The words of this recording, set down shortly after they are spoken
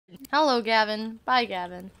Hello, Gavin. Bye,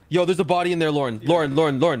 Gavin. Yo, there's a body in there, Lauren.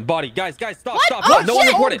 Lauren, body. Guys, stop, what? stop. Oh, no one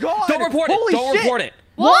report it. God. Don't report it. Holy Don't shit. report it.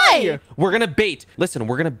 Why? We're gonna bait. Listen,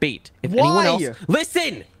 we're gonna bait. If Why? anyone else,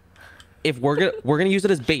 listen. If we're gonna use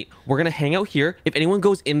it as bait. We're gonna hang out here. If anyone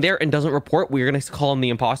goes in there and doesn't report, we're gonna call him the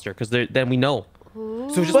imposter because then we know. Ooh.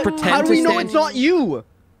 So just But pretend how to do we know stand. it's not you?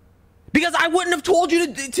 Because I wouldn't have told you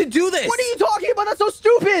to do this. What are you talking about? That's so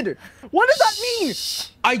stupid. What does that mean?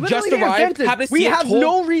 I just Literally arrived. invented. We have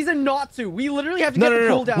no reason not to. We literally have to get the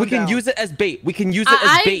cooldown We can down. use it as bait. We can use it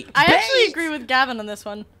as bait. I actually agree with Gavin on this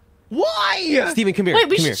one. Why? Wait, Steven, come here. we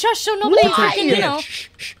come should here. just show nobody Why? freaking, you know. Shh.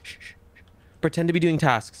 Pretend to be doing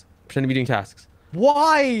tasks. Pretend to be doing tasks.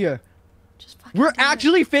 Why? Just fucking We're do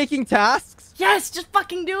actually faking tasks? it. Yes, just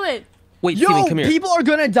fucking do it. Yo, Wait, Steven, come here. people are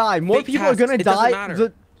gonna die. More Fake people are gonna tasks. It doesn't die.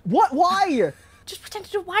 matter. What? Why? Just pretend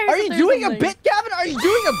to do wires. Are up you there or doing a something. bit, Gavin? Are you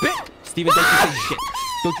doing a bit? Steven, don't you say shit.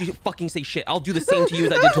 Don't you fucking say shit. I'll do the same to you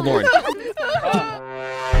as I did to Lauren.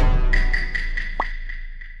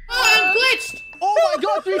 I'm glitched! Oh my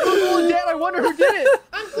god, 3 people are dead. I wonder who did it.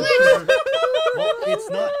 I'm glitched! Well, it's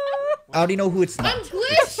not. I already know who it's not. I'm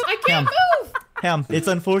glitched! I can't move! Ham, it's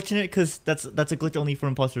unfortunate because that's a glitch only for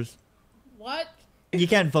imposters. What? You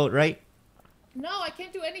can't vote, right? No, I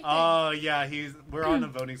can't do anything. Oh yeah, we're on the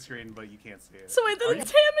voting screen, but you can't see it. So wait, then it's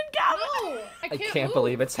Ham and Gavin. No, I I can't can't move.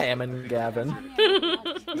 believe it's Ham and Gavin.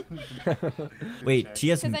 Wait,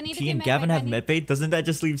 T I need to and get Gavin my have money. medbay? Doesn't that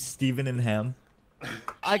just leave Steven and Ham?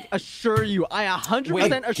 I assure you, I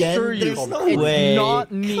 100% Again? assure you, There's no it's way.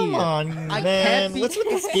 not me. Come on, I man. can't be. What's with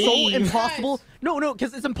this It's game? so impossible. No,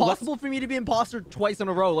 because it's impossible for me to be imposter twice in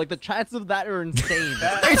a row. Like the chances of that are insane.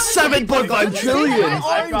 It's 7.5 trillion.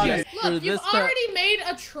 I got it. Look, you've already made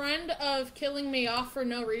a trend of killing me off for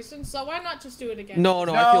no reason, so why not just do it again? No,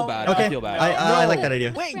 I feel bad. Okay, I feel bad. I like that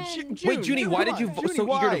idea. Wait, Wait, Junie, why did you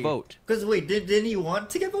so eager to vote? Because wait, didn't he want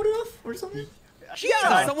to get voted off or something?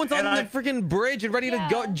 Yeah, someone's on and the freaking bridge and ready to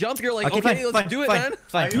go jump. You're like, okay, fine, let's do it, man.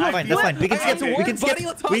 Fine. That's fine. We can skip. to We can work, skip. buddy,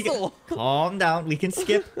 let's We hustle. calm down. We can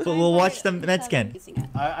skip, but we'll watch the med scan.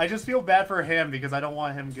 I just feel bad for him because I don't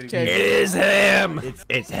want him getting. It is Ham.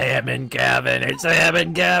 It's Ham and Gavin. It's Ham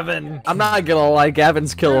and Gavin. I'm not gonna lie,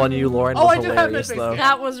 Gavin's kill on you, Lauren, Oh, was I do have hilarious Medbay. though.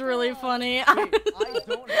 That was really funny.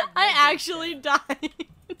 I actually died.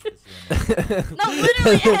 No,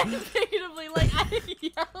 literally and figuratively, like I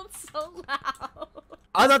yelled so loud.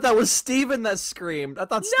 I thought that was Steven that screamed. I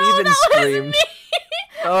thought No, Steven that screamed. was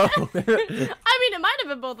me. Oh. I mean, it might have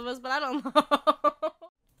been both of us, but I don't know.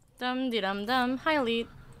 Dum-de-dum-dum. Hi, Lite.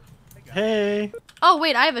 Hey. Oh,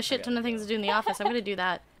 wait, I have a shit ton of things to do in the office. I'm gonna do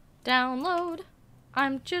that. Download.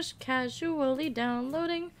 I'm just casually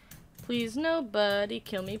downloading. Please, nobody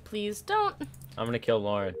kill me. Please don't. I'm gonna kill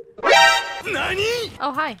Lauren.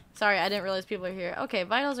 Oh, hi. Sorry, I didn't realize people are here. Okay,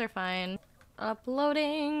 vitals are fine.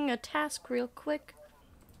 Uploading a task real quick.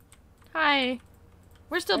 Hi.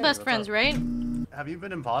 We're still best what's friends, up? right? Have you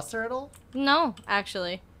been imposter at all? No,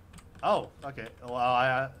 actually. Oh, okay.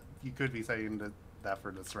 Well, you could be saying that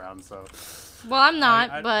for this round, so. Well, I'm not,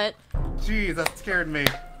 I- but... Jeez, that scared me.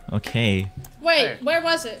 Okay. Wait, Hey. where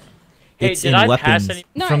was it? Hey, It's did in I weapons. pass any?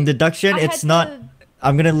 No, From deduction, I it's had not. to-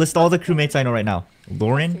 I'm gonna list all the crewmates I know right now: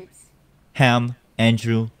 Lauren, Ham,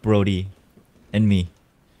 Andrew, Brody, and me.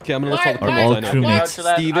 Okay, I'm gonna list all the Why- Are all crewmates I know.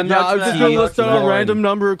 crewmates. Steven, Yeah, I was just gonna list out a Lauren. random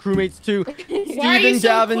number of crewmates too. Why are you Steven, so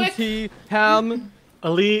Gavin, quick? T, Ham,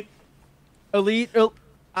 Elite. Elite.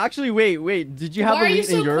 Actually, wait. Did you have Why are you Elite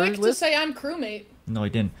so in your quick to list? say I'm crewmate? No, I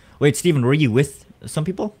didn't. Wait, Steven, were you with some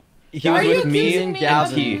people? He Why was are you with me accusing and me of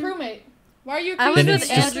Gavin. being crewmate? Why are you I was accusing Then with it's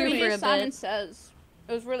me just- of Andrew for a Simon bit. says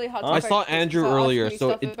it was really hot. I saw Andrew earlier,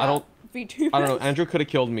 so I don't know. Andrew could have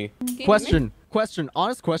killed me. Question.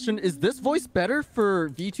 Honest question. Is this voice better for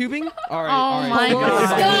VTubing? All right, Oh all right. my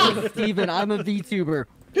god. Stop! Steven, I'm a VTuber.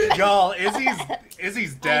 Y'all,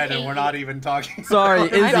 Izzy's dead, and we're not even talking. Sorry,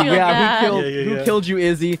 Izzy. feel Yeah, bad. who killed you,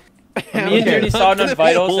 Izzy? Me and Judy saw it on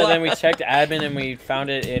vitals, and then we checked admin, and we found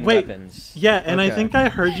it in weapons. Yeah, and I Okay. think I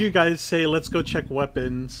heard you guys say, let's go check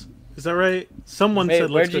weapons. Is that right? Someone Wait, said,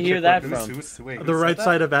 where'd let's go you hear check that weapons. from? Wait, who The said right that?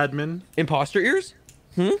 side of admin. Imposter ears?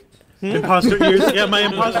 Imposter ears. Yeah, my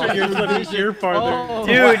imposter ears let me hear farther.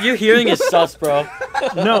 Dude, you hearing is sus, bro.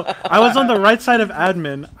 No, I was on the right side of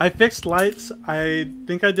admin. I fixed lights. I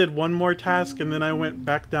think I did one more task, and then I went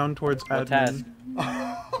back down towards What admin. task?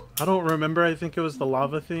 I don't remember. I think it was the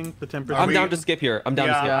lava thing, the temperature. I'm down to skip here. I'm down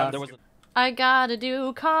to skip. Yeah. There was I gotta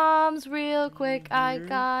do comms real quick. I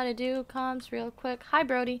gotta do comms real quick. Hi,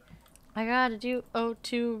 Brody. I gotta do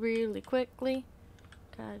O2 really quickly.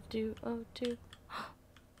 Gotta do O2.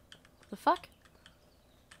 The fuck?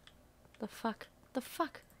 The fuck? The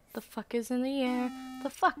fuck? The fuck is in the air? The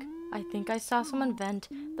fuck? I think I saw someone vent.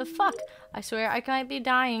 The fuck? I swear I might be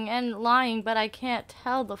dying and lying, but I can't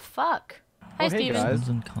tell. The fuck? Hi, hey, Steven. guys. Someone's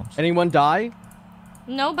in comms. Anyone die?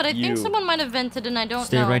 No, but I think You. someone might have vented and I don't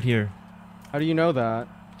Stay know. right here. How do you know that?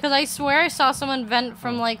 Because I swear I saw someone vent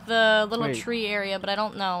from like the little Wait. tree area, but I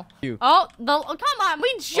don't know. You. Oh, come on,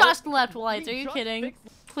 we just left Lights. Are you kidding?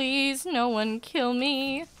 Please, no one kill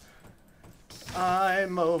me.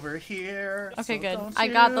 I'm over here. Okay, so good. don't I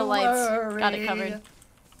got the you lights. Got it worry. covered.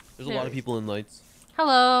 There's a lot of people in Lights.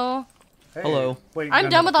 Hello. Hey, Hello. wait, I'm no,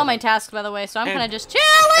 done no, with all no. my tasks, by the way, so I'm kind of just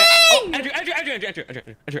Oh, chilling. Andrew,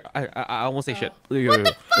 I won't say shit.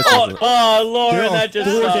 Oh, Lauren, that just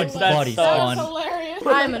There sucks. are That bodies sucks. on. Hilarious.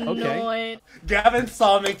 I'm annoyed. Gavin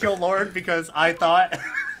saw me kill Lauren because I thought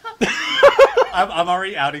I'm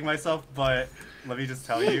already outing myself, but let me just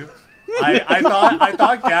tell you. I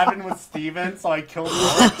thought Gavin was Steven, so I killed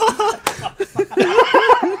Lauren.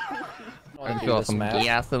 And fill some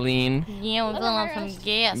gasoline. Yeah, we're going some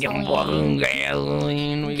Gasoline.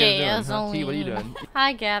 gasoline. What are you doing?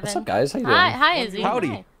 Hi, Gavin. What's up, guys? How you doing? Hi, Izzy. Howdy.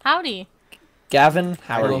 Hi. Howdy. Gavin,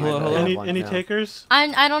 how are Hello, you? hello, hello. Any takers?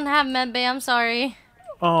 I don't have medbay. I'm sorry.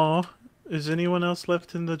 Oh, is anyone else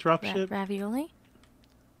left in the dropship? Ravioli?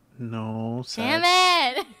 No. Damn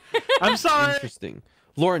sad. it. I'm sorry. Interesting.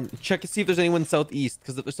 Lauren, check to see if there's anyone southeast,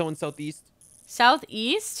 because if there's someone southeast.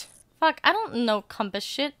 Southeast? Fuck, I don't know compass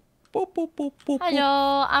shit. Boop, boop, boop, boop, boop.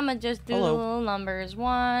 Hello, I'ma just do Hello. little numbers.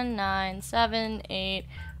 1, 9, 7, 8,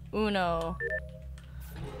 uno.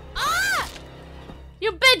 Ah!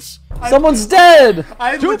 You bitch! Someone's dead!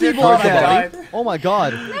 I Two legit people thought I died. died. Oh my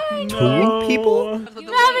god. No. people?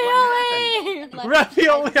 Ravioli!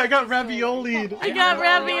 Ravioli! I got ravioli. I got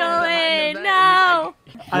ravioli! No!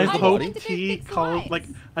 I hope body? T called, like,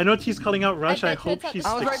 I know T's calling out Rush. I hope she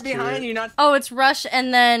I was sticks right behind to it. you, not. Oh, it's Rush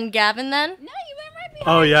and then Gavin then?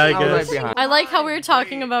 Oh yeah, I I was right guess. behind. I like how we were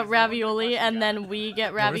talking about ravioli and then we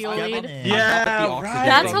get raviolied. Yeah, oxygen right.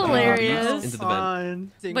 That's from the hilarious. into the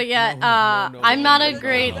vent. Fine. But yeah, I'm not a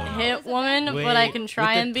great hit woman, but I can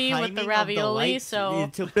try and be with the ravioli, so...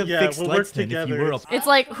 Yeah, we'll work together. It's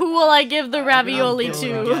like, who will I give the ravioli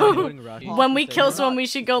to? When we kill someone, we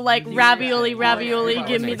should go like, ravioli, ravioli,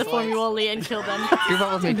 give me the formuoli, and kill them.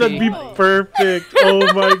 That'd be perfect.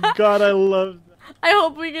 Oh my god, I love that. I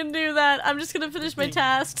hope we can do that. I'm just gonna finish my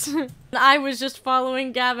tasks. I was just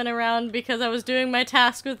following Gavin around because I was doing my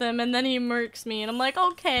task with him, and then he murks me, and I'm like,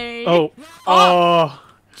 okay. Oh. Oh.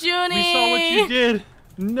 Junie! We saw what you did.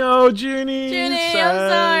 No, Junie. Junie, Sad.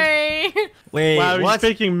 I'm sorry. Wait, Wow, he's what?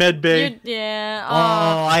 faking medbay. Yeah,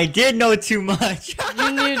 Oh, I did know too much.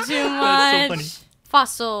 you knew too That's so much. funny.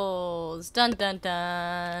 Fossils. Dun dun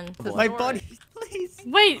dun. My body, please.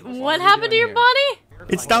 Wait, what happened to your body?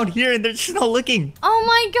 It's down here and they're just not looking. Oh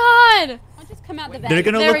my god! I'll just come out the They're vent.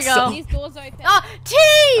 gonna There look we go. so. These doors open. Ah, T!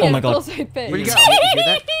 Oh my god. Doors open. Where'd you go? T! You hear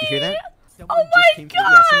that? You hear that? Someone Oh just my came through.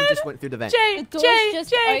 Yeah, someone God! just went through the vent. J, The door's J, just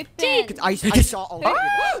J, T! open. I saw all of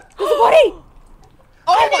you. There's a body!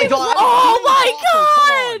 Oh my god. Oh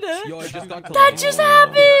my god! Yo, I just got That just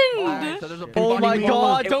happened! Oh my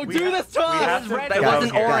god, It- don't we do have- this to we us! have to- Red, Guys, it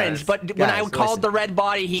wasn't guys, orange, but when I guys, called listen. the red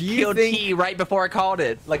body, he Do you killed think- T right before I called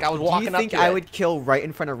it. Like I was Do walking you up think to I it. would kill right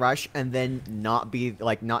in front of Rush and then not be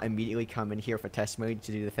like not immediately come in here for testimony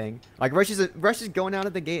to do the thing? Like Rush is going out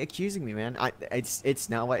of the gate accusing me, man. It's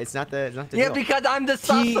not what it's not the Yeah, deal. because I'm the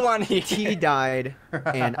sus one here. T died,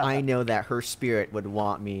 and I know that her spirit would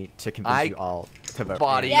want me to convince you all to vote.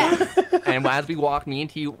 Body. Yes. And as we walked, me and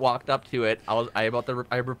T walked up to it. I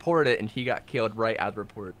reported it, and he got killed right as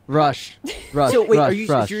reported. Rush. Rush. So wait, Rush, are you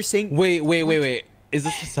Rush. you're saying Wait. Is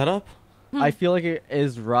this a setup? I feel like it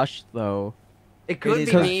is Rush though. It could is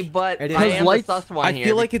be Rush. me, but It is. I am the Lights- sus one I here.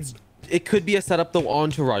 feel like it could be a setup though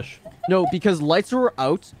onto Rush. No, because lights were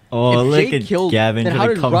out. Oh, if look Jake at killed, Gavin then how trying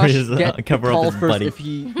did to cover Rush his get cover the call up his first buddy. if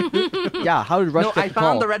he? Yeah, how did Rush No, get I the found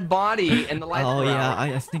call? the red body and the lights Oh were yeah, out.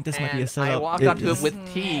 I think this might be a And setup. I walked up to it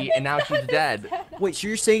with T, and now she's dead. wait, so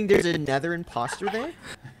you're saying there's another imposter there?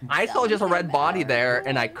 I saw just a red body there,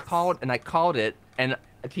 and I called it, and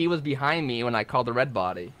T was behind me when I called the red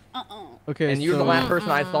body. Okay, And you're the so, last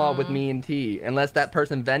person I saw with me and T, unless that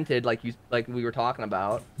person vented like we were talking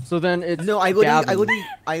about. so then it's No, I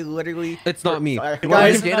literally. It's not me.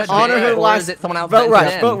 Guys, Jada honor J, her or last. is it someone else Vote vented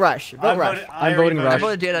Rush. in? Vote Rush. Vote Rush. I'm voting I Rush.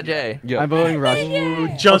 voted Jada J. Yeah. I'm voting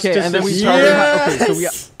Rush. Justice Okay, and then we is probably served. okay, so we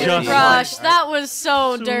Justice. Rush, that was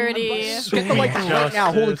so dirty. get the lights right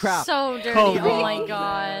now. Holy crap! So dirty, Come oh my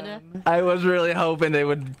god. I was really hoping they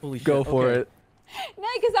would go for okay. it. No,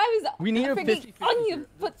 because I was We need a freaking 50-50 on you,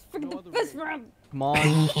 but freaking the first round. Come on.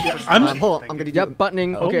 I'm Hold on. I'm gonna. Yep,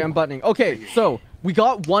 buttoning. Oh. Okay, I'm buttoning. Okay, so We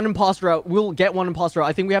got one imposter out. We'll get one imposter out.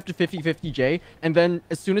 I think we have to 50-50 Jay. And then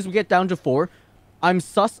as soon as we get down to 4, I'm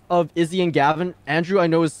sus of Izzy and Gavin. Andrew, I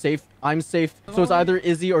know, is safe. I'm safe. So it's either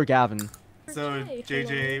Izzy or Gavin. So,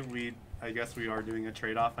 JJ, I guess we are doing a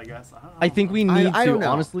trade-off, I guess. I think we need I to, don't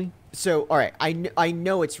know. honestly. So, all right, I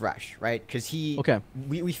know it's Rush, right? Because he... Okay.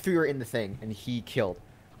 We threw her in the thing, and he killed.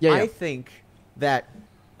 Yeah, I yeah. think that...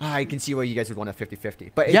 I can see why you guys would want a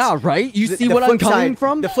 50-50. But Yeah, right? You see the what I'm flip coming side,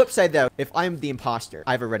 from? The flip side, though, if I'm the imposter,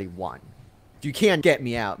 I've already won. You can get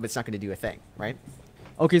me out, but it's not going to do a thing, right?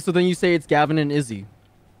 Okay, so then you say it's Gavin and Izzy.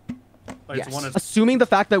 It's Yes. one of- Assuming the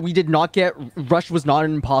fact that we did not get... Rush was not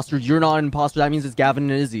an imposter, you're not an imposter, that means it's Gavin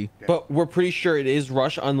and Izzy. But we're pretty sure it is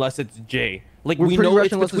Rush unless it's Jay. Like, We're we pretty know Rush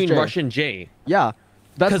it's unless it's between Jay. Rush and Jay. Yeah,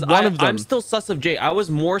 that's Because one of them. I'm still sus of Jay. I was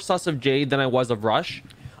more sus of Jay than I was of Rush.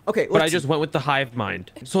 Okay, But I let's- just went with the hive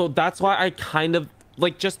mind. So that's why I kind of...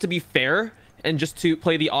 Like, just to be fair and just to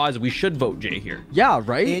play the odds, we should vote Jay here. Yeah,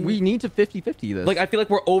 right? We need to 50-50 this. Like, I feel like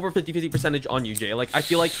we're over 50-50 percentage on you, Jay. Like, I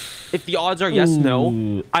feel like if the odds are yes,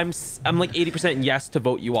 no, I'm like 80% yes to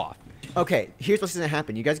vote you off. Okay, here's what's going to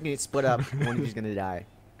happen. You guys are going to get split up. One of you's going to die.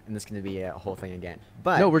 And this is going to be a whole thing again.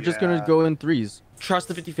 But No, we're just going to go in 3s. Trust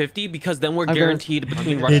the 50-50 because then we're I'm guaranteed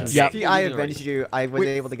between Rush and Yeah. Jay. See, I avenged you. I was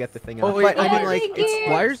able to get the thing out. Oh, wait, but I mean, like, thank it's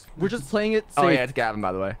you. Wires? We're just playing it safe. Oh yeah, it's Gavin,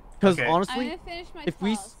 by the way. Because Okay. honestly, I'm gonna finish my if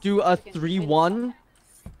we toast do so a we can 3-1,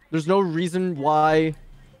 there's no reason why...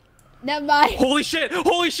 Never mind. Holy shit!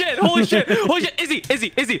 Holy shit! Holy shit! Holy shit!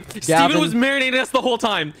 Izzy! Steven was marinating us the whole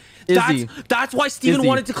time. Izzy. That's why Steven Izzy.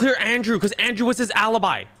 wanted to clear Andrew, because Andrew was his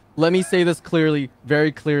alibi. Let me say this clearly,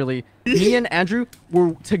 very clearly. Me and Andrew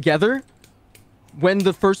were together when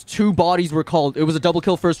the first 2 bodies were called. It was a double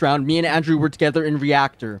kill first round. Me and Andrew were together in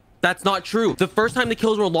reactor. That's not true. The first time the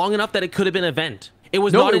kills were long enough that it could have been an event. It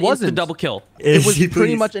was No, not it an wasn't. instant double kill. It was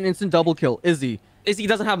pretty much an instant double kill. Izzy. Izzy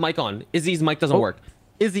doesn't have mic on. Izzy's mic doesn't work.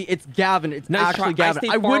 Izzy, it's Gavin. It's Nice actually try. I Gavin. stayed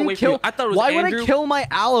I far wouldn't away from kill... you. I thought it was Why would I Andrew. kill my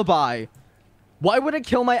alibi? Why would I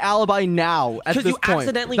kill my alibi now at this Because you point?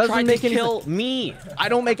 accidentally Doesn't tried to make any kill sense. me. I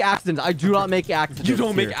don't make accidents. I do not make accidents. You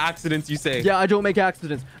don't make here. accidents, you say. Yeah, I don't make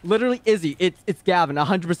accidents. Literally, Izzy. It's Gavin,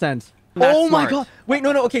 100%. That's Oh my smart. god. Wait,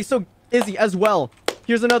 no. Okay, so Izzy as well.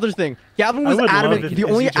 Here's another thing. Gavin was would love adamant. if The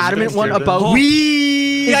only Izzy just adamant got one killed. about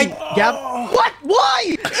We. Gavin. What?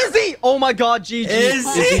 Why? Izzy. Oh my god, GG.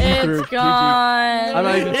 Izzy. Izzy, It's gone. I'm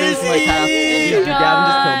not even finishing my task. It's GG, Gavin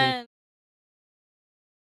just killed me. gone.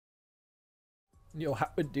 Yo, how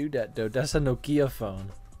would do that though? That's a Nokia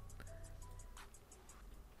phone.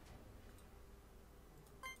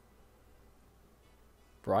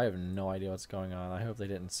 Bro, I have no idea what's going on. I hope they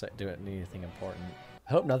didn't do anything important.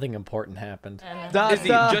 I hope nothing important happened. Izzy,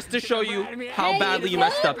 just to show you how badly you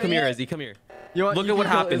messed up. Come here, Izzy. Come here. You know what? Look You at what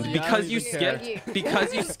can kill happened. Izzy. I Because don't you even care. skipped.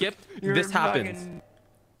 Because you skipped. This happens.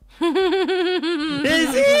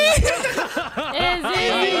 Izzy!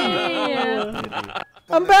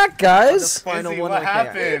 I'm back, guys. final Izzy, one what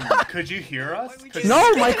right there. happened? Could you hear us?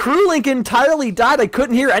 No, my crew link entirely died. I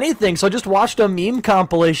couldn't hear anything, so I just watched a meme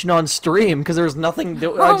compilation on stream because there was nothing.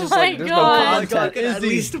 I just my like there's God. no content. At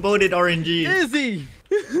least voted RNG. Izzy.